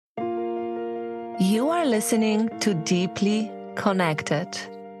You are listening to Deeply Connected.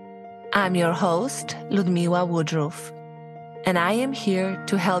 I'm your host, Ludmiła Woodruff, and I am here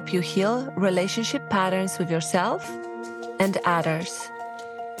to help you heal relationship patterns with yourself and others,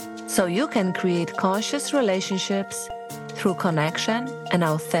 so you can create conscious relationships through connection and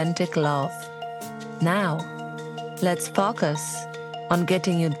authentic love. Now, let's focus on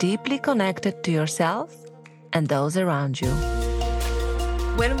getting you deeply connected to yourself and those around you.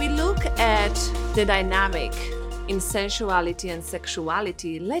 When we look at the dynamic in sensuality and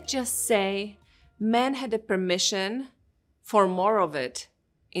sexuality, let's just say men had the permission for more of it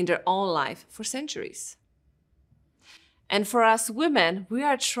in their own life for centuries. And for us women, we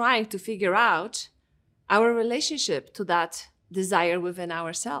are trying to figure out our relationship to that desire within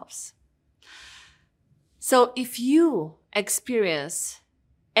ourselves. So if you experience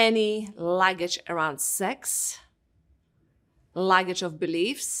any luggage around sex, luggage of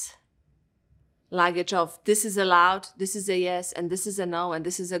beliefs, luggage of this is allowed, this is a yes, and this is a no, and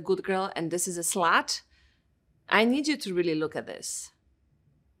this is a good girl, and this is a slut, I need you to really look at this.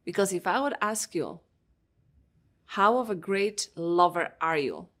 Because if I would ask you, how of a great lover are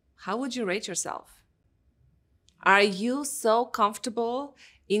you? How would you rate yourself? Are you so comfortable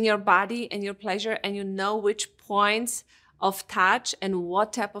in your body and your pleasure, and you know which points of touch and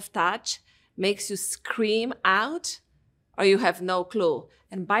what type of touch makes you scream out? Or you have no clue?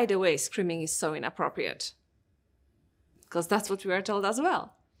 And by the way, screaming is so inappropriate, because that's what we are told as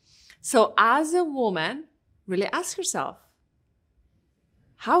well. So as a woman, really ask yourself,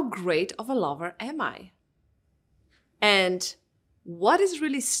 how great of a lover am I? And what is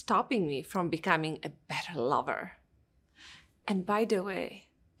really stopping me from becoming a better lover? And by the way,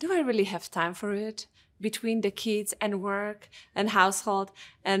 do I really have time for it? Between the kids and work and household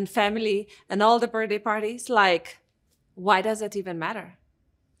and family and all the birthday parties? Like, why does that even matter?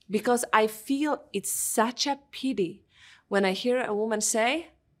 Because I feel it's such a pity when I hear a woman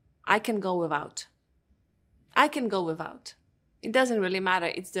say, I can go without. I can go without. It doesn't really matter,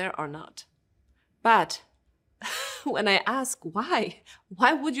 it's there or not. But when I ask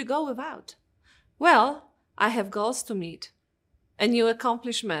why would you go without? Well, I have goals to meet and new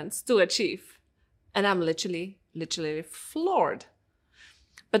accomplishments to achieve. And I'm literally floored.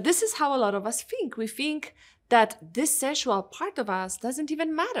 But this is how a lot of us think. We think that this sensual part of us doesn't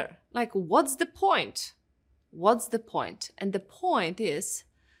even matter. Like, what's the point? What's the point? And the point is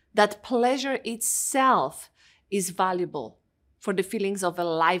that pleasure itself is valuable for the feelings of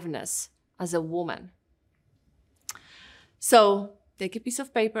aliveness as a woman. So take a piece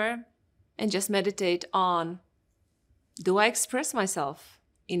of paper and just meditate on, do I express myself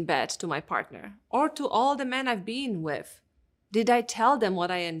in bed to my partner or to all the men I've been with? Did I tell them what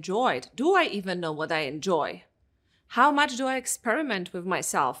I enjoyed? Do I even know what I enjoy? How much do I experiment with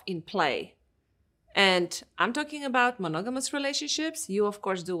myself in play? And I'm talking about monogamous relationships. You, of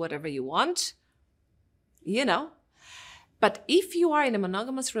course, do whatever you want, you know. But if you are in a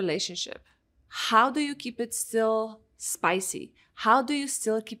monogamous relationship, how do you keep it still spicy? How do you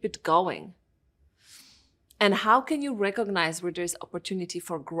still keep it going? And how can you recognize where there's opportunity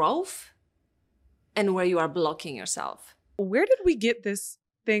for growth and where you are blocking yourself? Where did we get this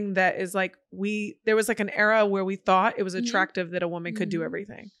thing that is like, there was like an era where we thought it was attractive that a woman could do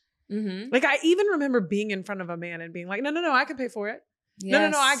everything. Like, I even remember being in front of a man and being like, no, I can pay for it.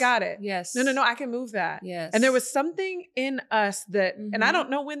 Yes. No, I got it. Yes. No, I can move that. Yes. And there was something in us that, and I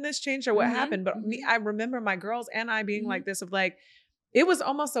don't know when this changed or what happened, but I remember my girls and I being like this of like, it was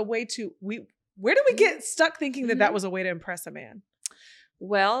almost a way to, where did we get stuck thinking that was a way to impress a man?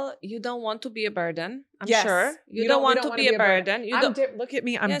 Well, you don't want to be a burden. I'm sure. You don't want to be a burden. Look at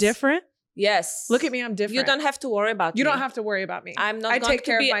me. I'm different. Yes. Look at me. I'm different. You don't have to worry about me. You don't have to worry about me. I take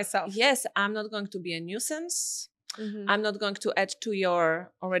care of myself. Yes. I'm not going to be a nuisance. I'm not going to add to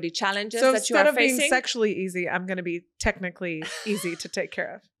your already challenges so that you are facing. So instead of being sexually easy, I'm going to be technically easy to take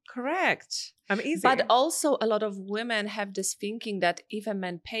care of. Correct. I'm easy. But also a lot of women have this thinking that if a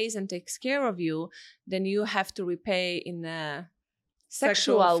man pays and takes care of you, then you have to repay in a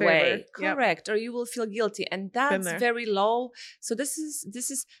sexual way. Correct. Or you will feel guilty. And that's very low. So this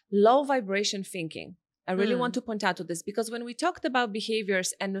is low vibration thinking. I really want to point out to this, because when we talked about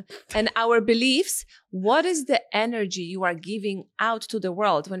behaviors and our beliefs, what is the energy you are giving out to the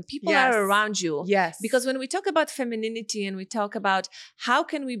world when people are around you? Yes. Because when we talk about femininity and we talk about how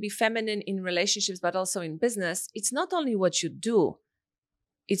can we be feminine in relationships, but also in business, it's not only what you do,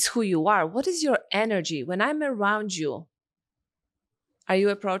 it's who you are. What is your energy? When I'm around you, are you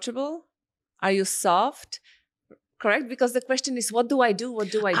approachable? Are you soft? Correct? Because the question is, what do I do?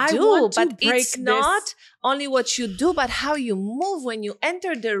 What do I do? But it's not only what you do, but how you move when you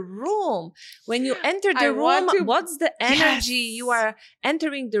enter the room. When you enter the room, what's the energy you are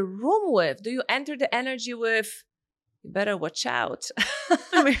entering the room with? Do you enter the energy with, you better watch out.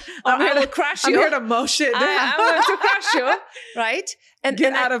 I will crush you. I'm here to mosh it down. I'm going to crush you, right? And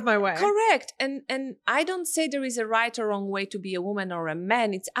get out of my way. Correct. And I don't say there is a right or wrong way to be a woman or a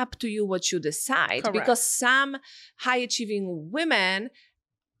man. It's up to you what you decide. Correct. Because some high-achieving women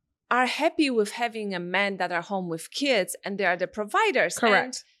are happy with having a man that are home with kids and they are the providers. Correct.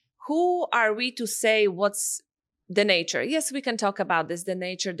 And who are we to say what's the nature? Yes, we can talk about this, the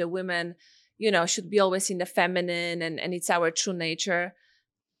nature, the women, should be always in the feminine and it's our true nature.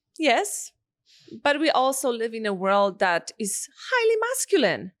 Yes. But we also live in a world that is highly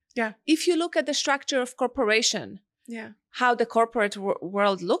masculine. Yeah. If you look at the structure of corporation, how the corporate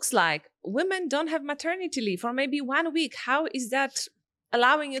world looks like, women don't have maternity leave for maybe 1 week. How is that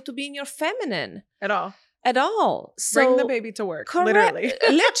allowing you to be in your feminine? At all. So, bring the baby to work. Correct, literally.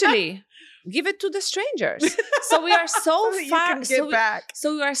 Literally. Give it to the strangers. So we are so far.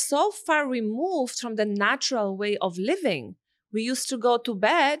 So we are so far removed from the natural way of living. We used to go to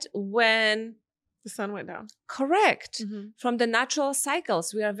bed when the sun went down. Correct. Mm-hmm. From the natural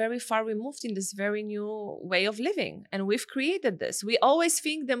cycles, we are very far removed in this very new way of living. And we've created this. We always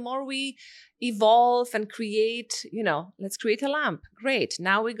think the more we evolve and create, let's create a lamp. Great.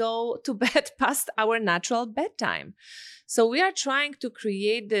 Now we go to bed past our natural bedtime. So we are trying to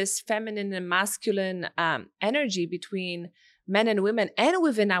create this feminine and masculine energy between men and women and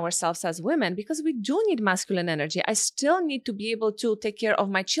within ourselves as women, because we do need masculine energy. I still need to be able to take care of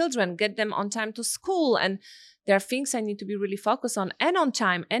my children, get them on time to school. And there are things I need to be really focused on and on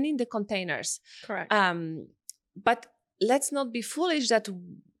time and in the containers. Correct. But let's not be foolish that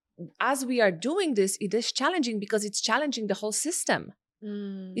as we are doing this, it is challenging because it's challenging the whole system.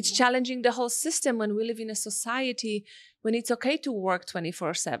 It's challenging the whole system when we live in a society when it's okay to work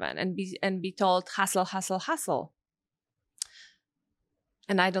 24/7 and be told hustle, hustle, hustle.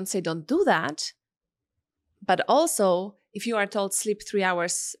 And I don't say don't do that, but also if you are told sleep 3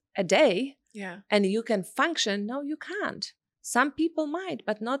 hours a day, and you can function, no, you can't. Some people might,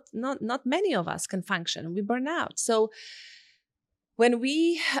 but not many of us can function. We burn out. So when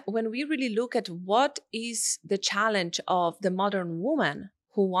we really look at what is the challenge of the modern woman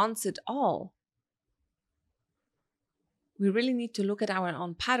who wants it all, we really need to look at our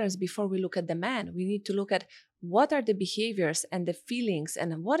own patterns before we look at the man. We need to look at what are the behaviors and the feelings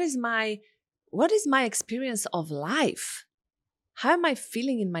and what is my experience of life? How am I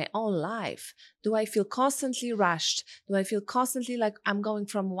feeling in my own life? Do I feel constantly rushed? Do I feel constantly like I'm going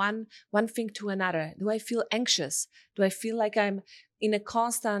from one thing to another? Do I feel anxious? Do I feel like I'm in a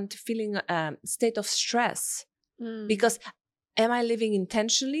constant feeling state of stress? Because am I living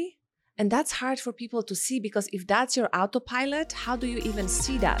intentionally? And that's hard for people to see, because if that's your autopilot, how do you even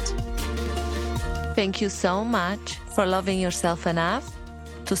see that? Thank you so much for loving yourself enough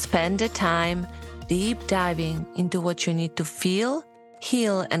to spend the time deep diving into what you need to feel,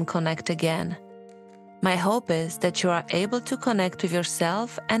 heal, and connect again. My hope is that you are able to connect with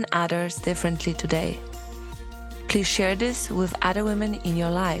yourself and others differently today. Please share this with other women in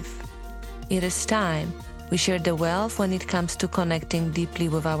your life. It is time we share the wealth when it comes to connecting deeply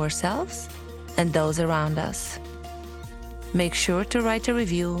with ourselves and those around us. Make sure to write a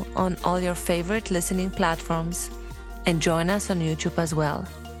review on all your favorite listening platforms and join us on YouTube as well.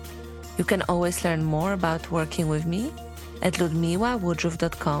 You can always learn more about working with me at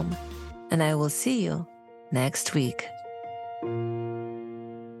ludmiławoodruff.com, and I will see you next week.